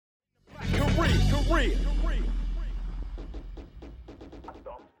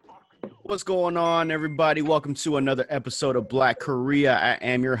What's going on, everybody? Welcome to another episode of Black Korea. I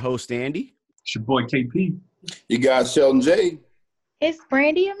am your host, Andy. It's your boy, KP. You got Sheldon J. It's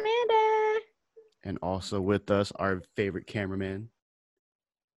Brandy Amanda. And also with us, our favorite cameraman,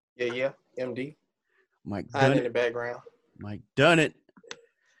 Yeah, MD. Mike Hiding in the Dunnett. background. Mike Dunnett.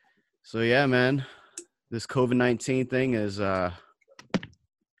 So yeah, man, this COVID-19 thing is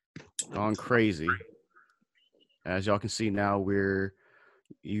gone crazy. As y'all can see now, we're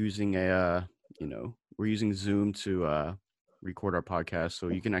using we're using Zoom to record our podcast, so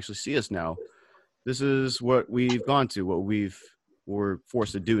you can actually see us now. This is what we've gone to, what we're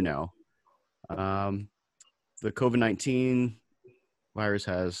forced to do now. The COVID-19 virus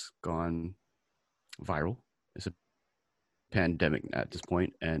has gone viral. It's a pandemic at this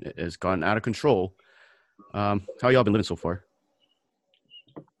point, and it has gone out of control. How y'all been living so far?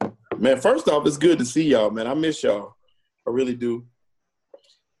 Man, first off, it's good to see y'all, man. I miss y'all. I really do.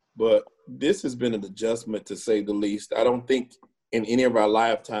 But this has been an adjustment, to say the least. I don't think in any of our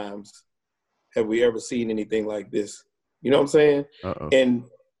lifetimes have we ever seen anything like this. You know what I'm saying? Uh-oh. And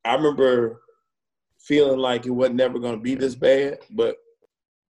I remember feeling like it wasn't never going to be this bad, but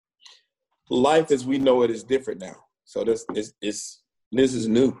life as we know it is different now. So this is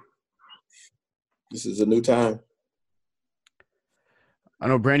new. This is a new time. I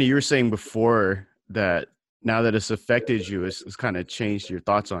know, Brandy, you were saying before that now that it's affected you, it's kind of changed your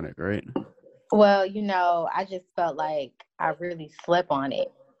thoughts on it, right? Well, I just felt like I really slept on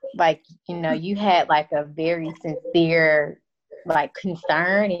it. Like, you had like a very sincere like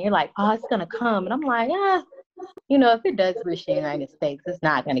concern, and you're like, oh, it's gonna come. And I'm like, if it does reach the United States, it's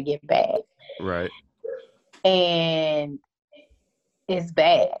not gonna get bad. Right. And it's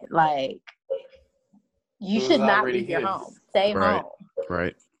bad. Like, you should not leave your home. Stay home.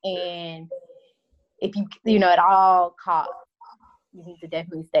 Right. And if you, at all costs, you need to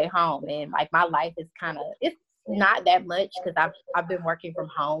definitely stay home. And like my life is it's not that much because I've been working from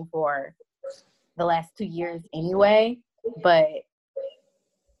home for the last 2 years anyway. But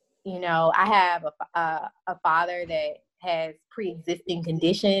I have a father that has pre-existing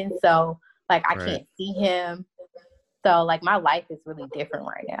conditions, so like I can't see him. So like my life is really different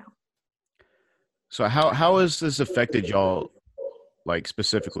right now. So how has this affected y'all, like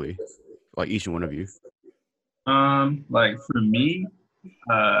specifically, like each one of you? Like for me,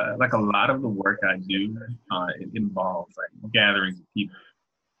 like a lot of the work I do, it involves like gatherings of people.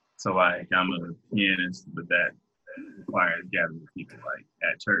 So like I'm a pianist, but that requires gathering of people like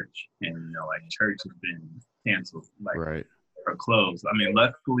at church, and like church has been canceled, like or closed. I mean,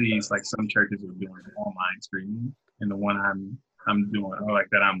 luckily, it's like some churches are doing online streaming, and the one I'm doing, or like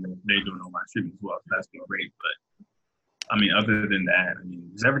that they're doing online streaming as well. So that's been great, but. I mean, other than that,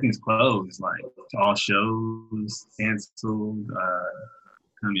 because everything's closed, like all shows canceled,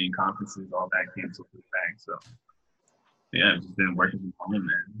 conferences, all that canceled back. So, yeah, I've just been working from home,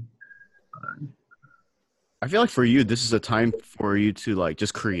 man. I feel like for you, this is a time for you to like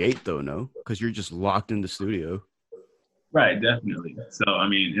just create, though, no? Because you're just locked in the studio. Right, definitely. So,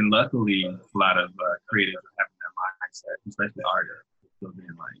 and luckily, a lot of creatives are having that mindset, especially artists. So,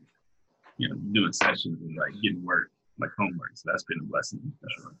 being like, doing sessions and like getting work. Like homework, so that's been a blessing for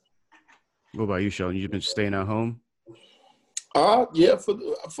sure. What about you, Sheldon? You've been staying at home? Yeah, for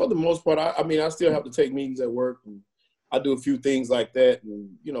the most part. I still have to take meetings at work, and I do a few things like that,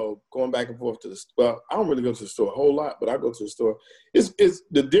 and going back and forth to the store. Well, I don't really go to the store a whole lot, but I go to the store. It's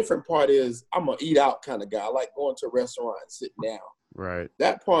the different part is I'm an eat out kind of guy. I like going to a restaurant and sitting down. Right.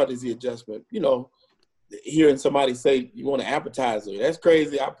 That part is the adjustment. Hearing somebody say you want an appetizer, that's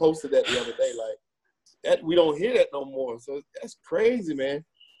crazy. I posted that the other day, like. That we don't hear that no more. So that's crazy, man.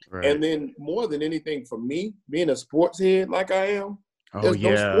 Right. And then more than anything for me, being a sports head like I am, there's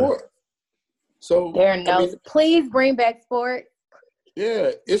no sport. So please bring back sport.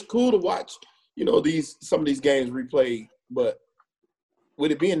 Yeah, it's cool to watch, some of these games replayed, but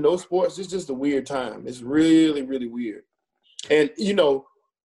with it being no sports, it's just a weird time. It's really, really weird. And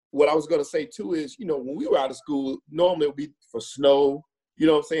what I was gonna say too is, when we were out of school, normally it would be for snow, you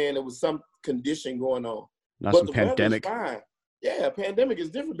know what I'm saying? It was some condition going on. Not but some the pandemic. weather's fine. Yeah, pandemic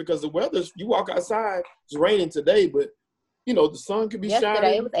is different because the weather's, you walk outside, it's raining today, but the sun could be shining.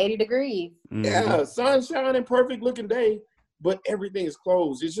 Yesterday it was 80 degrees. Mm-hmm. Yeah, sun shining, perfect looking day, but everything is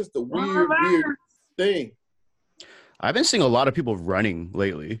closed. It's just a weird thing. I've been seeing a lot of people running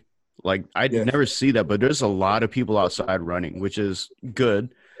lately. Like I never see that, but there's a lot of people outside running, which is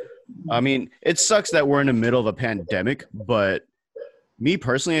good. I mean, it sucks that we're in the middle of a pandemic, but me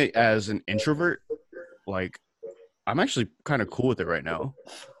personally, as an introvert, like I'm actually kind of cool with it right now.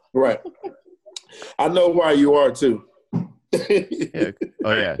 Right. I know why you are too. Yeah.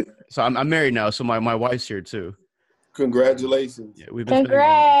 Oh yeah. So I'm married now. So my wife's here too. Congratulations. Yeah, we've been spending.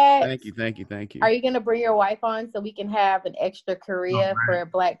 Congrats. Thank you. Are you gonna bring your wife on so we can have an extra Korea for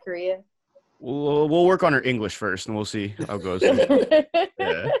Black Korea? We'll work on her English first, and we'll see how it goes.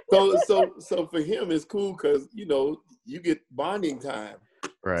 Yeah. So for him, it's cool because you get bonding time.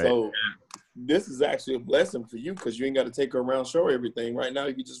 Right. So this is actually a blessing for you because you ain't got to take her around, show her everything. Right now,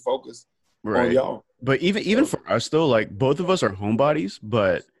 you can just focus on y'all. But even for us though, like both of us are homebodies,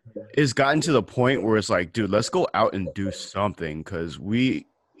 but it's gotten to the point where it's like, dude, let's go out and do something because we,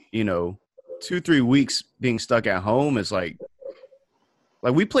 2-3 weeks being stuck at home is like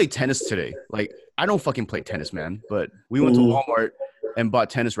we played tennis today. Like I don't fucking play tennis, man, but we went to Walmart and bought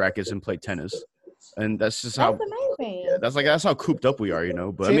tennis rackets and played tennis, and that's just how. That's amazing. Yeah, that's how cooped up we are,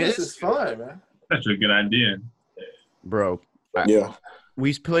 But tennis is fun, man. That's a good idea. Bro. Yeah.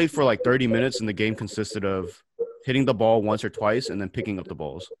 We played for like 30 minutes, and the game consisted of hitting the ball once or twice and then picking up the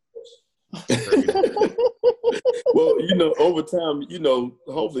balls. Well, over time,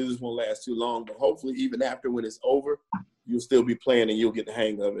 hopefully this won't last too long, but hopefully even after when it's over, you'll still be playing and you'll get the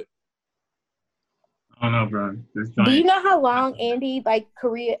hang of it. I don't know, bro. Do you know how long, Andy, like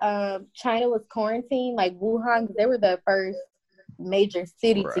China was quarantined, like Wuhan, because they were the first major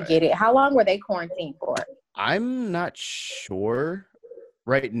city to get it. How long were they quarantined for? I'm not sure.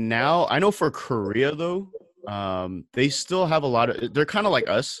 Right now, I know for Korea though, they still have a lot of. They're kind of like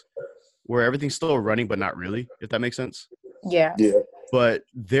us, where everything's still running, but not really. If that makes sense. Yeah. But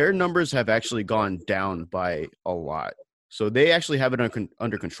their numbers have actually gone down by a lot, so they actually have it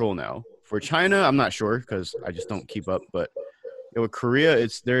under control now. For China, I'm not sure because I just don't keep up. But with Korea,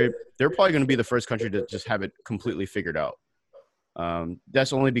 they're probably going to be the first country to just have it completely figured out.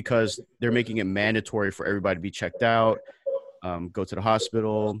 That's only because they're making it mandatory for everybody to be checked out. Go to the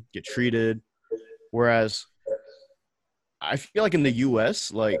hospital, get treated. Whereas I feel like in the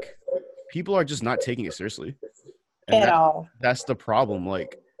US, like people are just not taking it seriously. And at all. That's the problem.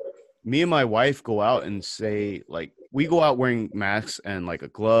 Like me and my wife go out and say, like, we go out wearing masks and like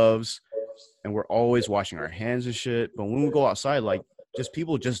gloves, and we're always washing our hands and shit. But when we go outside, like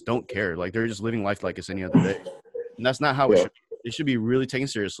people just don't care. Like they're just living life like it's any other day. And that's not how it should be. It should be really taken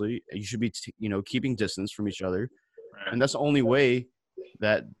seriously. You should be, keeping distance from each other. And that's the only way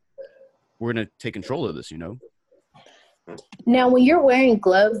that we're going to take control of this, Now, when you're wearing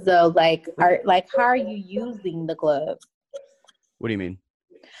gloves, though, how are you using the gloves? What do you mean?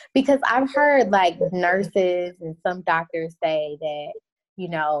 Because I've heard, nurses and some doctors say that,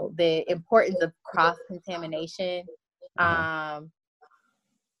 the importance of cross-contamination, Whoa.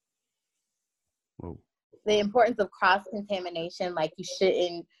 the importance of cross-contamination, you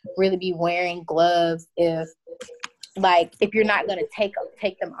shouldn't really be wearing gloves if you're not going to take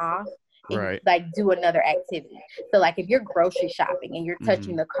them off and, do another activity. So, if you're grocery shopping and you're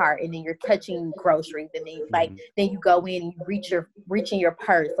touching the cart and then you're touching groceries and then, then you go in and you reach in your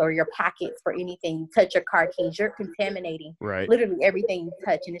purse or your pockets for anything, you touch your car keys, you're contaminating literally everything you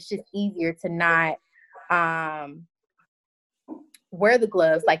touch. And it's just easier to not wear the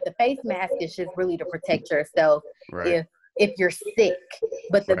gloves. The face mask is just really to protect yourself if you're sick,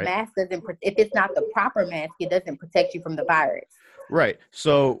 but the mask doesn't. If it's not the proper mask, it doesn't protect you from the virus. Right.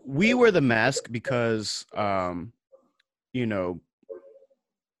 So we wear the mask because, y'all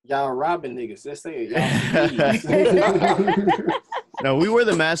robbing niggas. Let's say y'all. No, we wear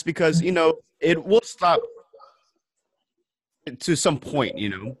the mask because it will stop to some point,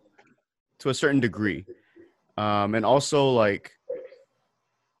 to a certain degree, and also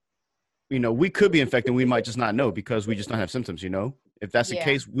we could be infected. We might just not know because we just don't have symptoms, If that's the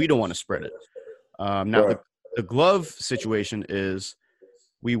case, we don't want to spread it. Now, the glove situation is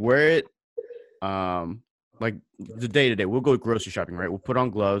we wear it the day-to-day. We'll go grocery shopping, right? We'll put on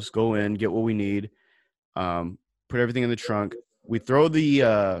gloves, go in, get what we need, put everything in the trunk. We throw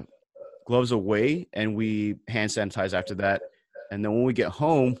the gloves away, and we hand sanitize after that. And then when we get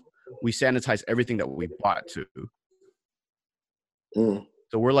home, we sanitize everything that we bought, too.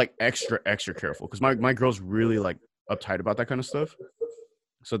 So we're extra careful because my girl's really uptight about that kind of stuff.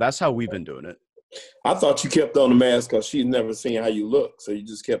 So that's how we've been doing it. I thought you kept on the mask because she's never seen how you look, so you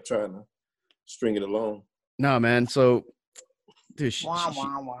just kept trying to string it along. No, man. So, dude,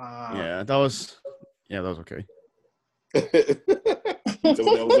 Yeah, that was okay. So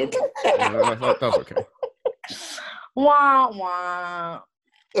that was okay. That was okay. Wah.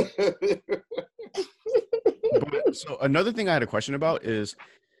 But, so another thing I had a question about is,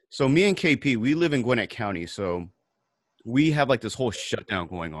 so me and KP, we live in Gwinnett County, so we have this whole shutdown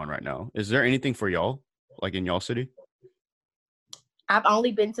going on right now. Is there anything for y'all, in y'all city? I've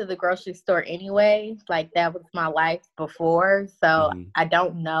only been to the grocery store anyway. Like that was my life before, so I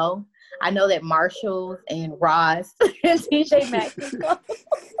don't know. I know that Marshalls and Ross and TJ Maxx is closed.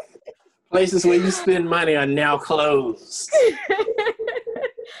 Places where you spend money are now closed.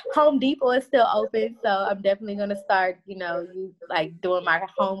 Home Depot is still open, so I'm definitely gonna start, doing my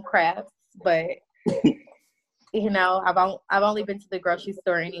home crafts. But I've only been to the grocery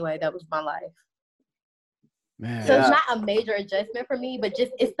store anyway. That was my life. Man. So it's not a major adjustment for me, but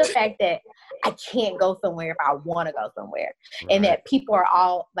just it's the fact that I can't go somewhere if I want to go somewhere, and that people are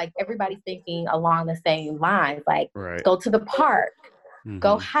all like everybody's thinking along the same lines, like go to the park,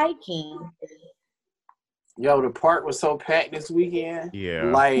 go hiking. Yo, the park was so packed this weekend. Yeah.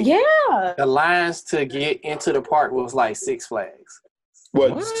 Like, the lines to get into the park was like Six Flags.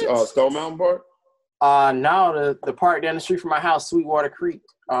 What? Stone Mountain Park? No, the park down the street from my house, Sweetwater Creek.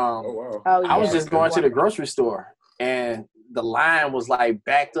 Wow. I was just going to the grocery store, and the line was like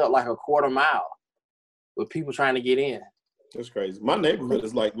backed up like a quarter mile with people trying to get in. That's crazy. My neighborhood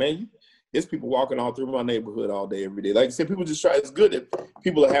is like, man, there's people walking all through my neighborhood all day, every day. Like I said, people just try. It's good that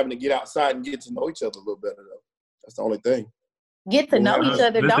people are having to get outside and get to know each other a little better, though. That's the only thing. Get to know each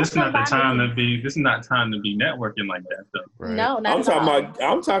other. This is not time to be networking like that, though. Right. No, not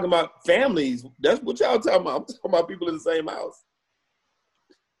I'm talking about families. That's what y'all talking about. I'm talking about people in the same house.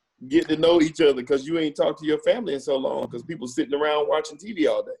 Get to know each other because you ain't talked to your family in so long because people sitting around watching TV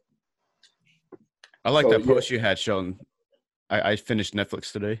all day. I like that post you had shown. I finished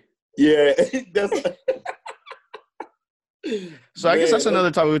Netflix today. Yeah, that's. So I guess that's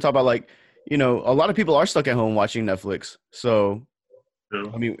another topic we talk about. Like, a lot of people are stuck at home watching Netflix. So,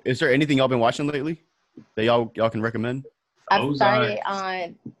 I mean, is there anything y'all been watching lately that y'all can recommend? I've started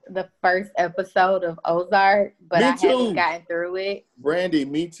on the first episode of Ozark, but I haven't gotten through it. Brandy,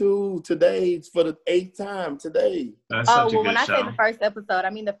 me too. Today, it's for the 8th time today. That's such a good when I show. say the first episode, I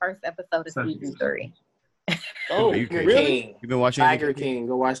mean the first episode of season 3. Oh, really? You've been watching Tiger King.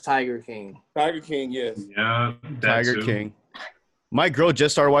 Go watch Tiger King. Tiger King, yes. Yeah, Tiger King. My girl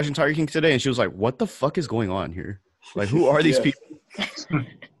just started watching Tiger King today, and she was like, "What the fuck is going on here? Like, who are these people?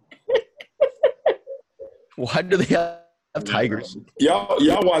 Why do they have tigers?"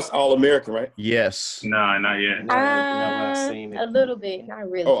 Y'all watched All American, right? Yes. No, not yet. Never seen it. A little bit, not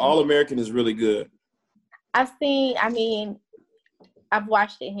really. Oh, All American is really good. I've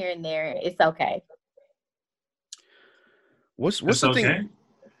watched it here and there. It's okay. What's the thing?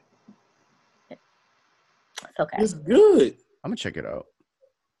 It's okay. It's good. I'm gonna check it out.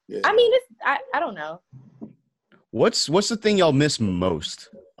 Yeah. I mean, I don't know. What's the thing y'all miss most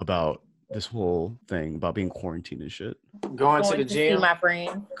about this whole thing about being quarantined and shit? Going to the gym. See my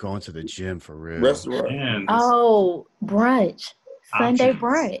friends. Going to the gym for real. Restaurant. Man, Brunch. Sunday Options.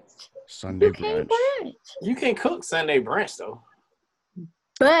 brunch. Sunday You can't brunch. You can cook Sunday brunch though.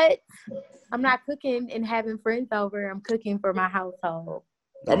 But I'm not cooking and having friends over. I'm cooking for my household.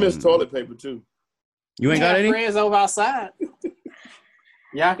 I miss toilet paper too. You ain't got any? friends over outside.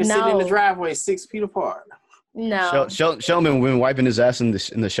 Y'all can sit in the driveway 6 feet apart. No. Shelman been wiping his ass in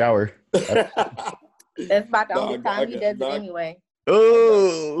the shower. That's about the only time he does it anyway.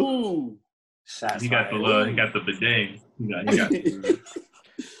 Oh. Ooh. he got the bidet. He got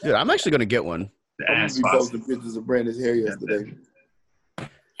Dude, I'm actually gonna get one. the I'm ass gonna be faucet. posting pictures of Brandon's hair yesterday.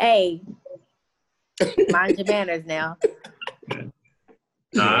 Hey, mind your manners now.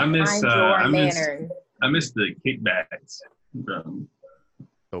 No, I miss Mind your manners. I miss the kickbacks.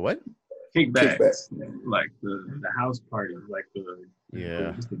 The what? Kickbacks, like the house parties, like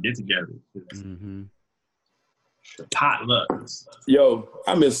just the get together, Mm-hmm. the potlucks. Yo,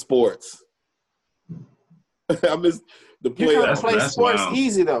 I miss sports. I miss the You can playoffs. replace sports wild.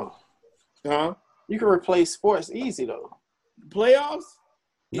 easy though. Huh? You can replace sports easy though. Playoffs?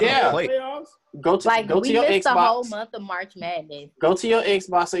 Yeah. Playoffs? Go to We your missed the whole Xbox. month of March Madness. Go to your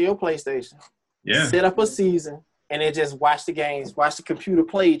Xbox or your PlayStation. Yeah, Set up a season and then just watch the games. Watch the computer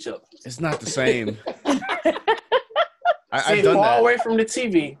play each other. It's not the same. I've Sit done far that. away from the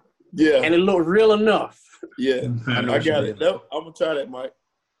TV Yeah. and it looked real enough. Yeah. I know I what you got mean. it. Nope, I'm gonna try that, Mike.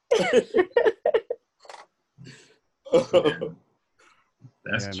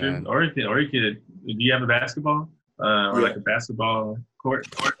 that's Yeah, true. man. Or you could. Do you have a basketball? Or like a basketball court?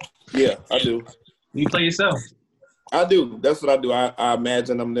 Yeah, I do. You play yourself. I do. That's what I do. I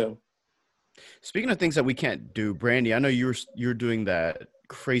imagine I'm them. Speaking of things that we can't do, Brandy, I know you're doing that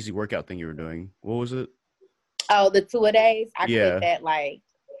crazy workout thing you were doing. What was it? Oh, the 2-a-days? I Yeah. quit that like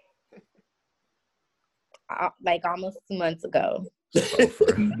almost 2 months ago.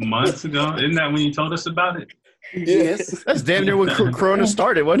 Months ago, isn't that when you told us about it? Yes. That's damn near when Corona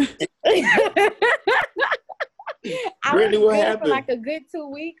started, wasn't it? I Brittany, was what good happened? for like a good 2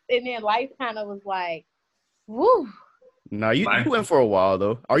 weeks, and then life kind of was like, woo. Nah, you Life- went for a while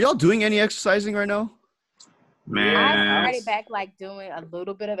though. Are y'all doing any exercising right now? I Man, started back like doing a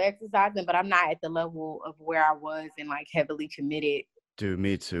little bit of exercising, but I'm not at the level of where I was and like heavily committed. Dude,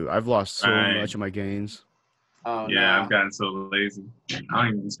 me too. I've lost so Right. much of my gains. Oh, yeah, nah. I've gotten so lazy. I don't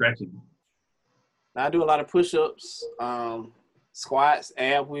even be stretching. I do a lot of push-ups, squats,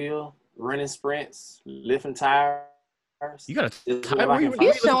 ab wheel, running sprints, lifting tires. You got Just a whatever tire? I can You find. You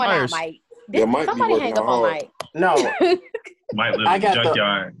lift the showing out, tires. Mike. Yeah, Mike be Somebody working hang up on hard. Mike. No, Might live I in got the the-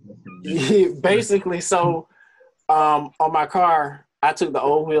 junkyard. basically. So, on my car, I took the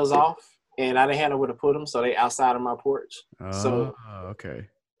old wheels off, and I didn't have nowhere to put them, so they outside of my porch. So Okay.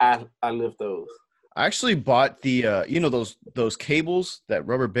 I lift those. I actually bought the you know those cables, that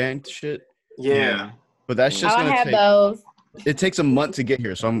rubber band shit. Yeah. But that's just I gonna have take those. it takes a month to get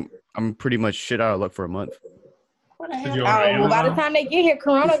here, so I'm pretty much shit out of luck for a month. What the Did you hell? order Oh, well, by the Amazon? time they get here,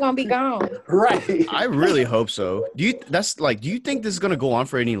 Corona gonna be gone. Right. I really hope so. Do you think this is gonna go on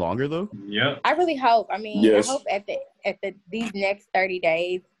for any longer though? Yep. I really hope. I mean, Yes. I hope at the these next 30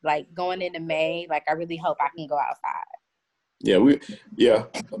 days, like going into May, like I really hope I can go outside. Yeah.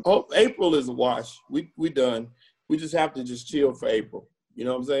 Oh, April is a wash. We done. We just have to just chill for April. You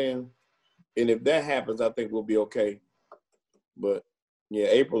know what I'm saying? And if that happens, I think we'll be okay. But yeah,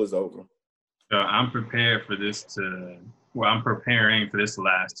 April is over. So I'm prepared for this to. Well, I'm preparing for this to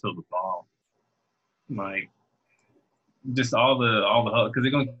last till the fall. Like, just all the because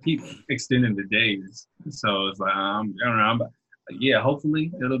they're gonna keep extending the days. So it's like I don't know. Yeah,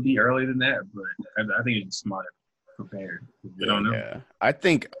 hopefully it'll be earlier than that, but I think it's smart prepared. We don't know. Yeah. I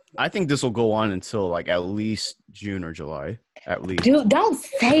think this will go on until like at least June or July. At least. Dude, don't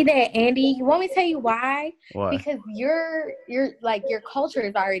say that, Andy. You want me to tell you why? Why? Because your culture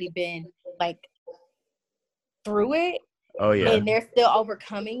has already been like through it, Oh yeah. and they're still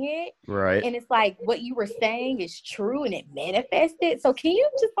overcoming it. Right. And it's like what you were saying is true, and it manifested. So can you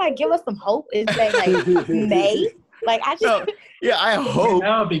just like give us some hope and say like May? Like I just No, yeah, I hope.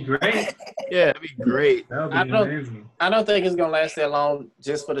 That would be great. Yeah, it'd be great. That would I be don't- amazing. I don't think it's gonna last that long,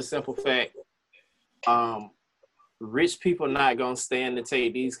 just for the simple fact, rich people not gonna stand to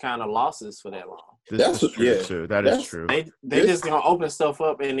take these kind of losses for that long. That's- is true yeah. too. That is That's- true. They This- just gonna open stuff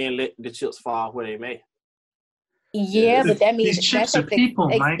up and then let the chips fall where they may. yeah, but that means These chips that's are at the people,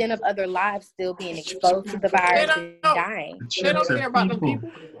 Mike. extent of other lives still being exposed to the virus They and don't- dying. The They don't chips are care about them people.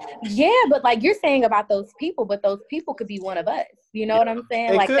 people. Yeah, but like you're saying about those people, but those people could be one of us. You know what I'm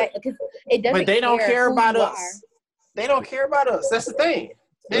saying? They Like could. that because it doesn't. But they don't care who about you us. are. They don't care about us. That's the thing.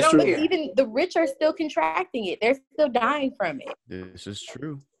 They That's don't true. care. Even the rich are still contracting it. They're still dying from it. This is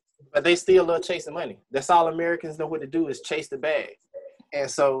true. But they still love chasing money. That's all Americans know what to do is chase the bag. And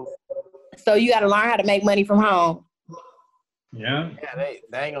so, So you got to learn how to make money from home. Yeah. yeah,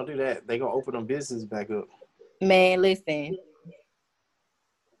 they ain't gonna do that. They gonna open them business back up. Man, listen,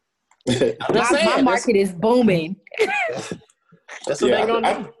 I'm just my saying, market is booming. that's what they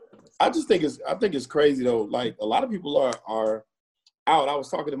gonna do. I think it's crazy though. Like a lot of people are out. I was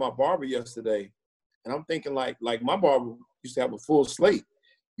talking to my barber yesterday, and I'm thinking like my barber used to have a full slate.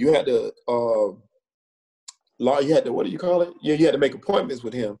 You had to what do you call it? You had to make appointments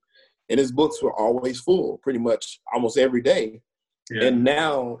with him, and his books were always full, pretty much almost every day. Yeah. And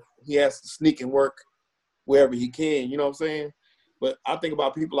now he has to sneak and work wherever he can. You know what I'm saying? But I think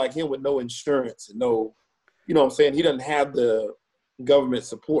about people like him with no insurance and no, you know what I'm saying? He doesn't have the government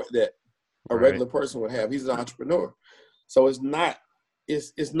support that a Right. regular person would have. He's an entrepreneur. So it's not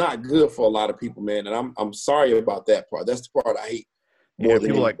good for a lot of people, man. And I'm sorry about that part. That's the part I hate. Yeah, more than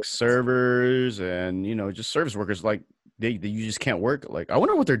people anything. like servers and just service workers, like you just can't work. Like I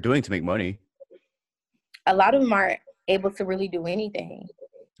wonder what they're doing to make money. A lot of them aren't able to really do anything.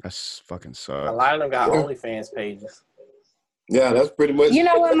 That's fucking A sucks. lot of them got Yeah. OnlyFans pages. Yeah, that's pretty much. You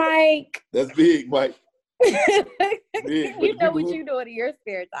know what, Mike? That's big, Mike. You Big. know what you doing in your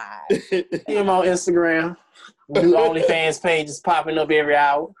spare time. See them on Instagram. New OnlyFans pages popping up every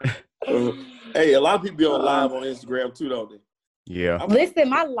hour. Hey, a lot of people be on live on Instagram too, don't they? Yeah, Listen,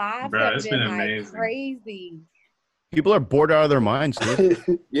 my lives Bruh, have it's been been like amazing. crazy. people are bored out of their minds,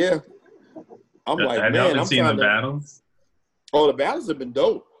 dude. Yeah. I'm like, Have y'all man, been I'm seeing trying the to. battles? Oh, the battles have been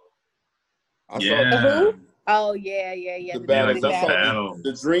dope. I Yeah. Who? Oh yeah. The Yeah, battles. like I the saw battle.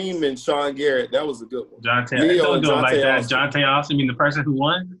 the Dream and Sean Garrett. That was a good one. Jonte, Leo don't and do it like Jonte that. Austin. Jonte Austin, you mean the person who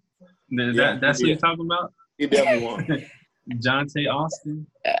won? That's who Yeah. you're talking about? He definitely won. Jonte Austin?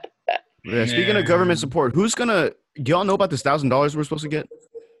 Yeah, speaking of government support, who's gonna? Do y'all know about this $1,000 we're supposed to get?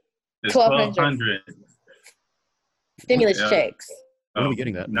 It's 1,200. 1,200. Stimulus Yeah. checks. When are we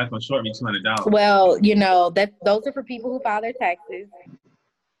getting that? You're not gonna short me $200. Well, that those are for people who file their taxes.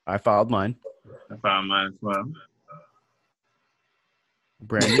 I filed mine. I found mine as well.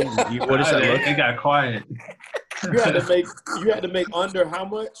 Brandy, what does that look? It got quiet. You had to make under how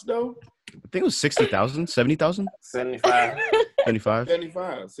much though? I think it was 60,000, 70,000, 75. 75.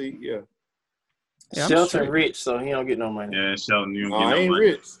 75. See, yeah. Yeah, I'm Shelton straight. rich, so he don't get no money. Yeah, Sheldon, you don't I get no ain't money.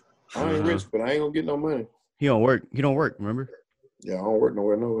 rich. I ain't rich, but I ain't gonna get no money. He don't work. He don't work. Remember? Yeah, I don't work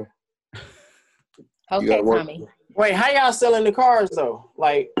nowhere. You Okay, gotta work. Tommy. Wait, how y'all selling the cars though?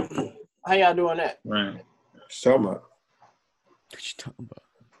 Like, how y'all doing that? Right. Talking about. What you talking about?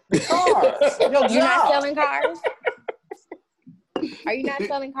 The cars. Your You're not job. selling cars? Are you not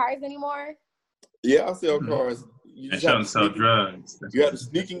selling cars anymore? Yeah, I sell cars. You And just Sheldon have to sell sneak, drugs. you have to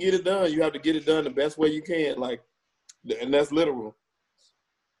sneak and get it done. You have to get it done the best way you can. Like, and that's literal.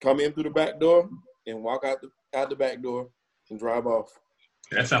 Come in through the back door and walk out the back door and drive off.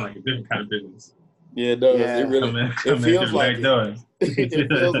 That sounds like a different kind of business. Yeah, it does. Yeah. It really. Come in It through feels the like back door. it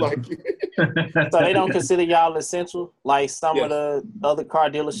feels like it. So they don't consider y'all essential, like some Yes. of the other car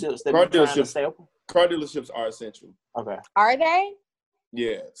dealerships that Car be trying to dealerships. stay open. Car dealerships are essential. Okay, Are they?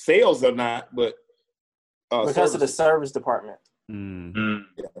 Yeah, sales are not, but because of the services. service department. Mm. Mm.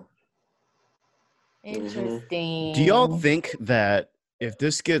 Interesting. Do y'all think that if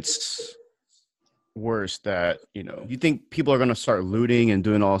this gets worse, that you think people are gonna start looting and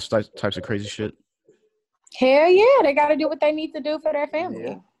doing all types of crazy shit? Hell yeah, they got to do what they need to do for their family.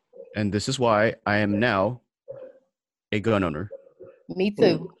 Yeah. And this is why I am now a gun owner. Me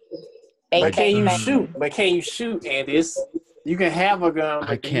too. Bang, But can bang, you bang. shoot? But can you shoot? And you can have a gun.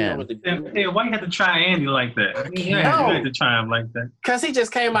 I can. Hey, why you have to try Andy like that? I You can't. have to try him like that. Because he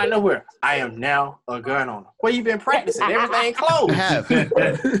just came out of nowhere. I am now a gun owner. Well, you've been practicing. Everything I closed.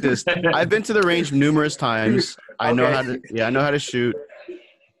 have. I've been to the range numerous times. I know Okay. I know how to shoot.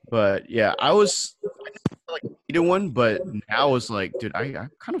 But yeah, I needed one, but now it's like, dude, I'm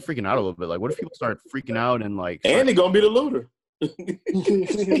kind of freaking out a little bit. Like, what if people start freaking out and like And they're gonna be the looter.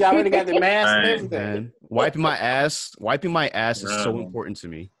 You already got the mask and Right. everything. man, wiping my ass is so Right. important to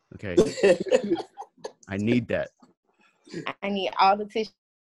me. Okay, I need that. I need all the tissue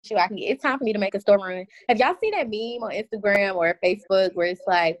I can get. It's time for me to make a store run. Have y'all seen that meme on Instagram or Facebook where it's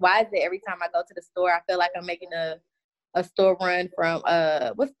like, why is it every time I go to the store, I feel like I'm making a store run from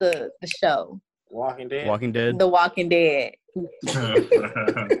what's the show? Walking Dead. Walking Dead. The Walking Dead.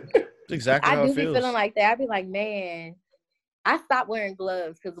 It's exactly how I do it be feels. feeling like that. I be like, man, I stopped wearing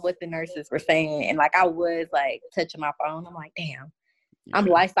gloves because of what the nurses were saying, and like I was like touching my phone. I'm like, damn, I'm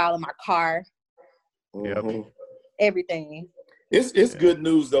lifestyle in my car, Yep. Mhm. everything. It's good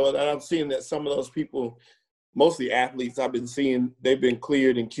news though that I'm seeing that some of those people, mostly athletes, I've been seeing they've been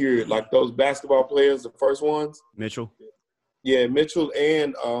cleared and cured. Like those basketball players, the first ones. Mitchell. Yeah, Mitchell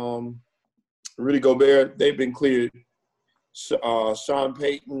and Rudy Gobert, they've been cleared. Sean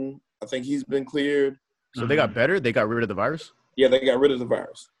Payton, I think he's been cleared. So they got better. They got rid of the virus. Yeah, they got rid of the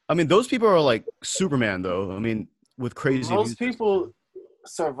virus. I mean, those people are like Superman, though. I mean, with crazy. Most people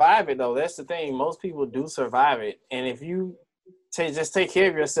survive it, though. That's the thing. Most people do survive it. And if you just take care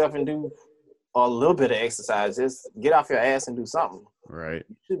of yourself and do a little bit of exercise, just get off your ass and do something. Right.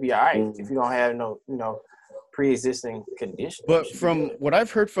 You should be all right if you don't have no, pre-existing conditions. But from what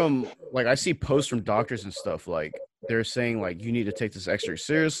I've heard from, like, I see posts from doctors and stuff, like, they're saying, like, you need to take this extra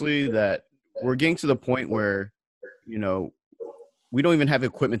seriously, that we're getting to the point where, we don't even have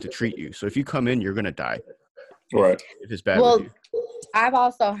equipment to treat you. So if you come in, you're going to die. Right. If it's bad Well, with you. I've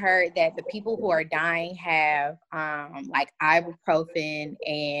also heard that the people who are dying have like ibuprofen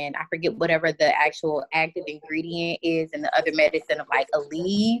and I forget whatever the actual active ingredient is in the other medicine of like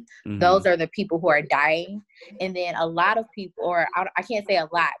Aleve. Mhm. Those are the people who are dying. And then a lot of people, or I can't say a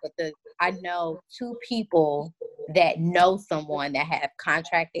lot, but I know 2 people that know someone that have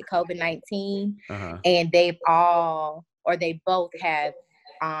contracted COVID-19 Uh-huh. and they both have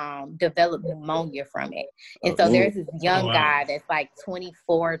developed pneumonia from it. And so there's this young wow. guy that's like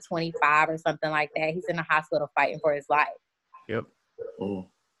 24, 25 or something like that. He's in the hospital fighting for his life. Yep. Mm.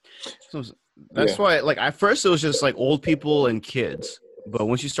 So that's why, like, at first it was just like old people and kids. But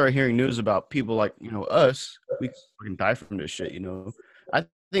once you start hearing news about people like, us, we can die from this shit, I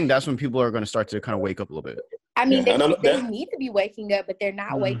think that's when people are going to start to kind of wake up a little bit. I mean, Yeah, they need to be waking up, but they're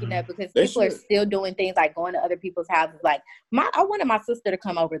not waking up because They people are should. still doing things like going to other people's houses. Like I wanted my sister to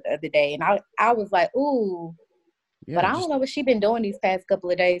come over the other day, and I was like, ooh, Yeah, but I don't know what she's been doing these past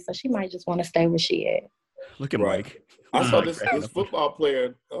couple of days, so she might just want to stay where she at. Look at Right. Mike. I saw Mike this cracking up. football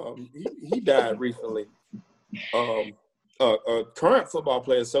player. He died recently. A current football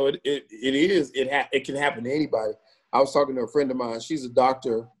player. So it can happen to anybody. I was talking to a friend of mine. She's a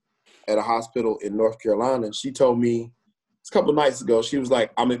doctor at a hospital in North Carolina. And she told me a couple of nights ago, she was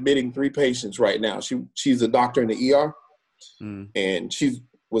like, I'm admitting 3 patients right now. She's a doctor in the ER, and she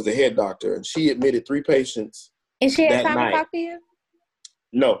was the head doctor. And she admitted 3 patients. And she had that time night. to talk to you?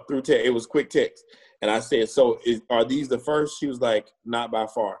 No, through text. It was quick text. And I said, so are these the first? She was like, not by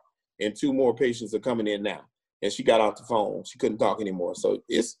far. And 2 more patients are coming in now. And she got off the phone. She couldn't talk anymore. So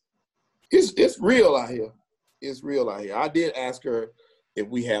it's real out here. It's real out here. I did ask her if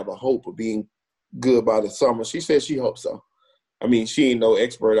we have a hope of being good by the summer. She said she hopes so. I mean, she ain't no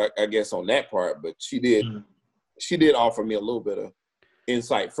expert, I guess, on that part, but she did offer me a little bit of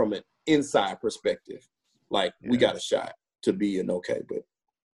insight from an inside perspective. Like, we got a shot to be an okay, but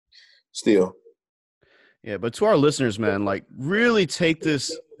still. Yeah, but to our listeners, man, like, really take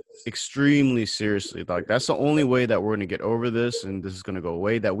this extremely seriously. Like, that's the only way that we're going to get over this and this is going to go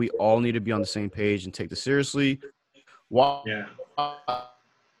away, that we all need to be on the same page and take this seriously. Like, all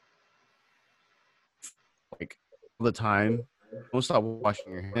the time. Don't stop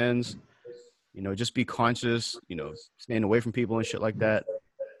washing your hands. You know, just be conscious, you know, staying away from people and shit like that.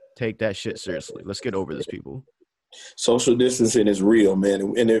 Take that shit seriously. Let's get over this, people. Social distancing is real,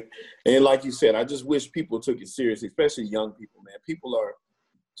 man. And like you said, I just wish people took it seriously, especially young people, man. People are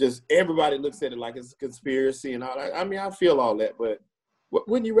just, everybody looks at it like it's a conspiracy and all that. I mean, I feel all that, but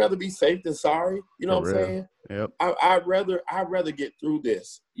wouldn't you rather be safe than sorry? You know what I'm saying? Yep. I'd rather get through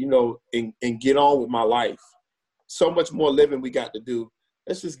this, you know, and get on with my life. So much more living we got to do.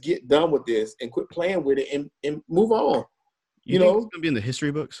 Let's just get done with this and quit playing with it and move on. You know, it's gonna be in the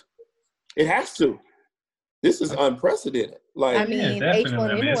history books. It has to. This is unprecedented. Like, I mean, definitely.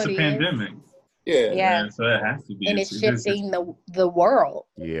 H1N1 I mean, it's a pandemic. Yeah. So it has to be. And it's shifting the world.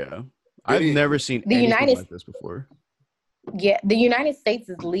 Yeah. I've never seen the anything like this before. Yeah, the United States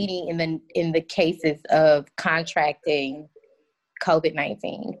is leading in the cases of contracting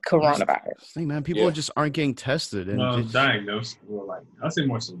COVID-19 coronavirus. Hey man, people just aren't getting tested and diagnosed. Well, like, I'll say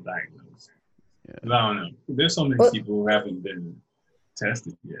more so diagnosed. Yeah. I don't know. There's so many people who haven't been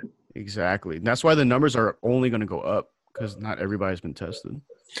tested yet. Exactly. And that's why the numbers are only going to go up, because not everybody's been tested.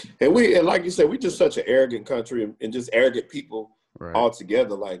 And like you said, we're just such an arrogant country and just arrogant people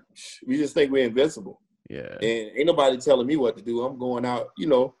altogether. Like, we just think we're invincible. Yeah. And ain't nobody telling me what to do. I'm going out. You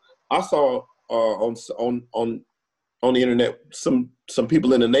know, I saw on the internet some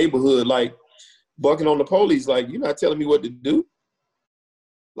people in the neighborhood like bucking on the police. Like, you're not telling me what to do.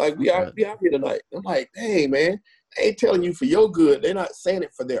 Like, we out here tonight. I'm like, hey man, they ain't telling you for your good. They're not saying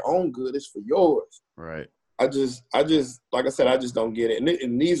it for their own good. It's for yours. Right. I just like I said, I just don't get it.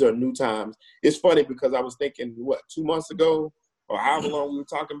 And these are new times. It's funny because I was thinking, 2 months ago or however long we were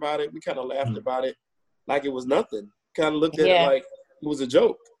talking about it, we kind of laughed about it like it was nothing. Kind of looked at it like it was a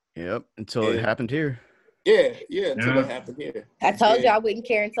joke. Yep. Until it happened here. Yeah. Until it happened here. I told you I wouldn't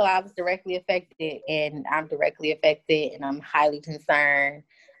care until I was directly affected, and I'm directly affected, and I'm highly concerned.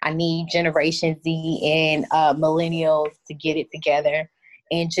 I need Generation Z and millennials to get it together.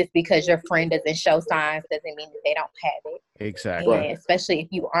 And just because your friend doesn't show signs doesn't mean that they don't have it. Exactly. And especially if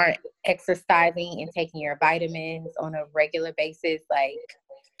you aren't exercising and taking your vitamins on a regular basis, like,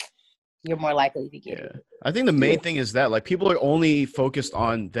 you're more likely to get it. I think the main thing is that, like, people are only focused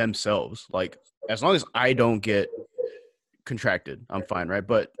on themselves. Like, as long as I don't get contracted, I'm fine, right?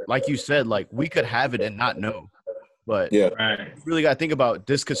 But like you said, like, we could have it and not know. But you really got to think about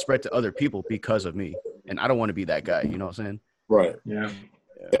this could spread to other people because of me. And I don't want to be that guy. You know what I'm saying? Right. Yeah.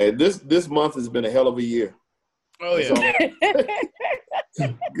 And this month has been a hell of a year. Oh, yeah.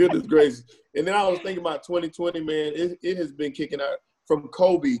 Goodness gracious. And then I was thinking about 2020, man. It has been kicking out from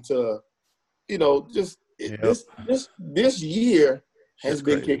Kobe to, you know, just this year has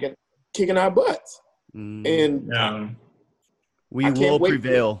been kicking our butts. And we will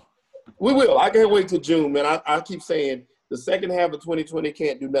prevail. We will. I can't wait till June, man. I keep saying the second half of 2020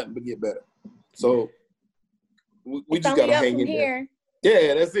 can't do nothing but get better. So we just got to hang in here.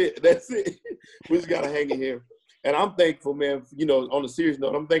 Yeah, that's it. We just got to hang in here. And I'm thankful, man, you know, on a serious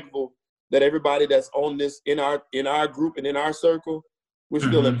note, I'm thankful that everybody that's on this in our group and in our circle, we're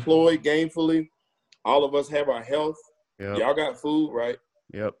still employed gainfully. All of us have our health. Yep. Y'all got food, right?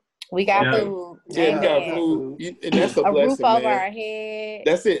 Yep. We got food. Yeah, we got food. And that's a blessing, roof over our head.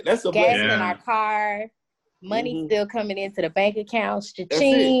 That's it. That's a gas blessing. in our car. Money still coming into the bank accounts.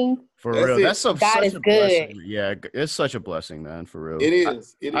 Cha-ching. For real. That's God such is a good. blessing. Yeah, it's such a blessing, man, for real. It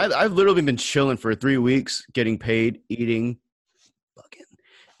is. I've literally been chilling for 3 weeks, getting paid, eating, fucking.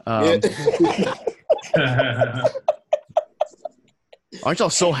 Aren't y'all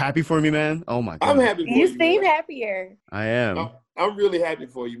so happy for me, man? Oh my god. I'm happy for you. You seem happier. I am. I'm really happy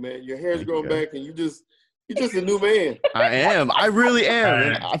for you, man. Your hair's growing back and you just You're just a new man. I am. I really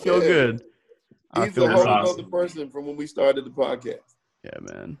am. And I feel good. I He's feel a good. whole awesome. other person from when we started the podcast. Yeah,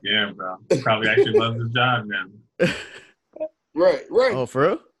 man. Yeah, bro. He probably actually loves his job now. Right. Oh, for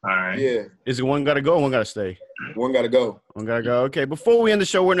real? All right. Yeah. Is it one got to go or one got to stay? One got to go. One got to go. Okay, before we end the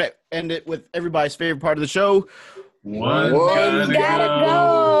show, we're going to end it with everybody's favorite part of the show. One One gotta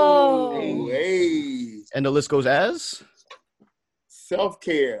go. Hey. And the list goes as?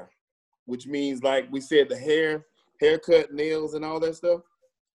 Self-care, which means, like we said, the haircut, nails, and all that stuff.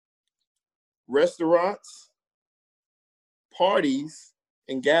 Restaurants, parties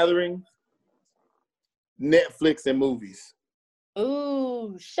and gatherings, Netflix and movies.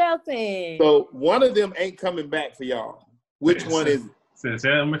 Ooh, Shelton. So one of them ain't coming back for y'all. Which one is it? Say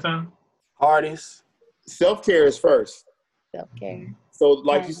that one more time. Parties. Self-care is first. Self-care. So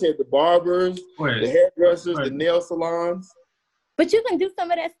like you said, the barbers, the Wait. hairdressers, the Wait. nail salons, But you can do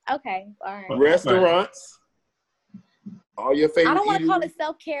some of that. Okay, all right. restaurants, all your favorite I don't want to eateries. call it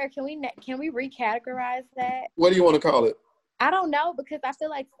self-care. Can we recategorize that? What do you want to call it? I don't know, because I feel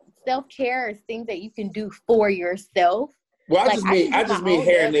like self-care is things that you can do for yourself. Well, I Like, just can mean do my own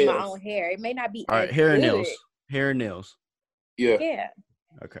hair and nails with nails. my own hair. It may not be All right, as hair and good. nails. Hair and nails. Yeah. Yeah.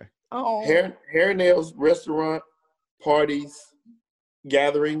 Okay. Oh. Hair and nails, restaurant, parties,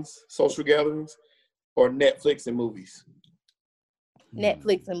 gatherings, social gatherings, or Netflix and movies.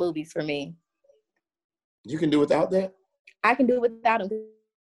 Netflix and movies for me. You can do without that? I can do it without them because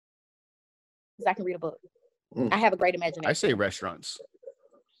I can read a book. I have a great imagination. I say restaurants.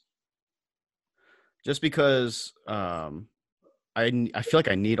 Just because I feel like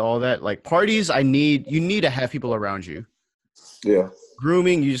I need all that. Like parties, you need to have people around you. Yeah.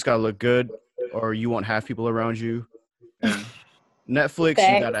 Grooming, you just gotta look good, or you won't have people around you. Yeah. Netflix,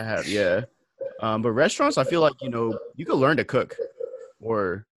 Facts. you gotta have, yeah. But restaurants, I feel like, you could learn to cook,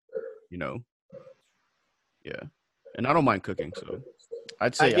 or, yeah. And I don't mind cooking, so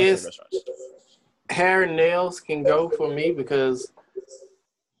I'd say guess restaurants. Hair and nails can go for me because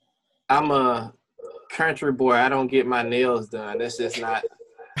I'm a country boy. I don't get my nails done. That's just not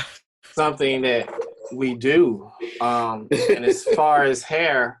something that we do. And as far as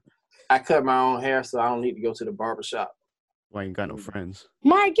hair, I cut my own hair, so I don't need to go to the barbershop. Why you got no friends?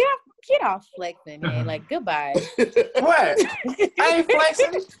 Mike, get off flexing, man. Like, goodbye. What? I ain't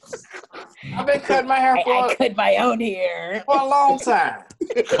flexing. I've been cutting my hair I cut my own hair. for a long time.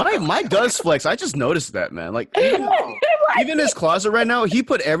 Mike does flex. I just noticed that, man. Like, even his closet right now, he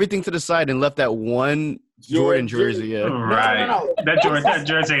put everything to the side and left that one Jordan jersey. Yeah. Right. No. That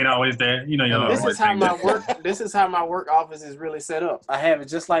jersey ain't always there. You know. This is how my work office is really set up. I have it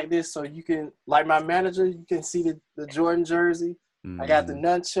just like this, so you can, like my manager, you can see the Jordan jersey. I got the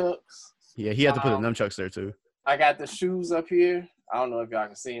nunchucks. Yeah, he had to put the nunchucks there too. I got the shoes up here. I don't know if y'all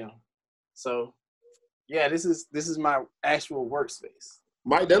can see them. So, yeah, this is my actual workspace.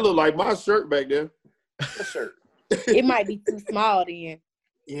 Mike, that look like my shirt back there. The shirt. It might be too small then.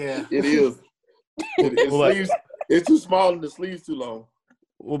 Yeah. It is. It's too small and the sleeves too long.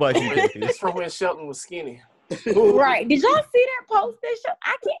 What about you, Casey? It's from when Shelton was skinny. Right. Did y'all see that post that show?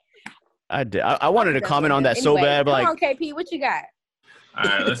 I can't. I did. I wanted to comment on that so Anyway, bad, but come like, on, KP, what you got? All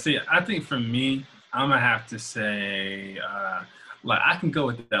right, let's see. I think for me, I'm gonna have to say, like I can go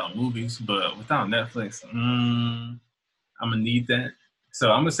without movies, but without Netflix, I'm gonna need that.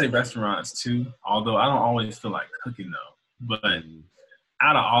 So I'm gonna say restaurants too. Although I don't always feel like cooking though. But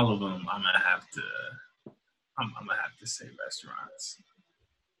out of all of them, I'm gonna have to say restaurants.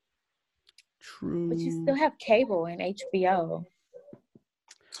 true. But you still have cable and HBO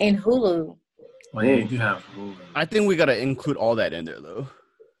and Hulu. Well, yeah, you do have Hulu. I think we gotta include all that in there, though.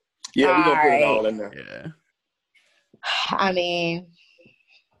 Yeah, we're gonna put it All all in there. Yeah. I mean,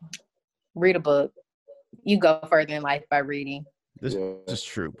 read a book. You go further in life by reading. This Yeah. is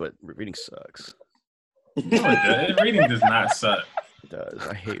true, but reading sucks. No, it does. Reading does not suck. It does.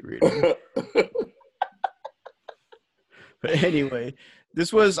 I hate reading. But anyway,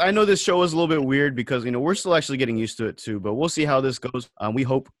 I know this show was a little bit weird because, we're still actually getting used to it too, but we'll see how this goes. We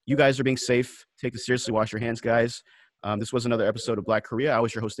hope you guys are being safe. Take this seriously. Wash your hands, guys. This was another episode of Black Korea. I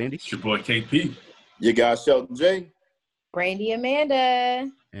was your host, Andy. It's your boy KP. You got Shelton J. Brandy Amanda.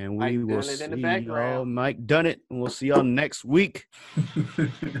 And Mike we will Dunnett see in the y'all. background. Mike Dunnett. And we'll see y'all next week.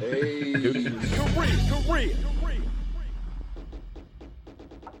 Hey. Korea.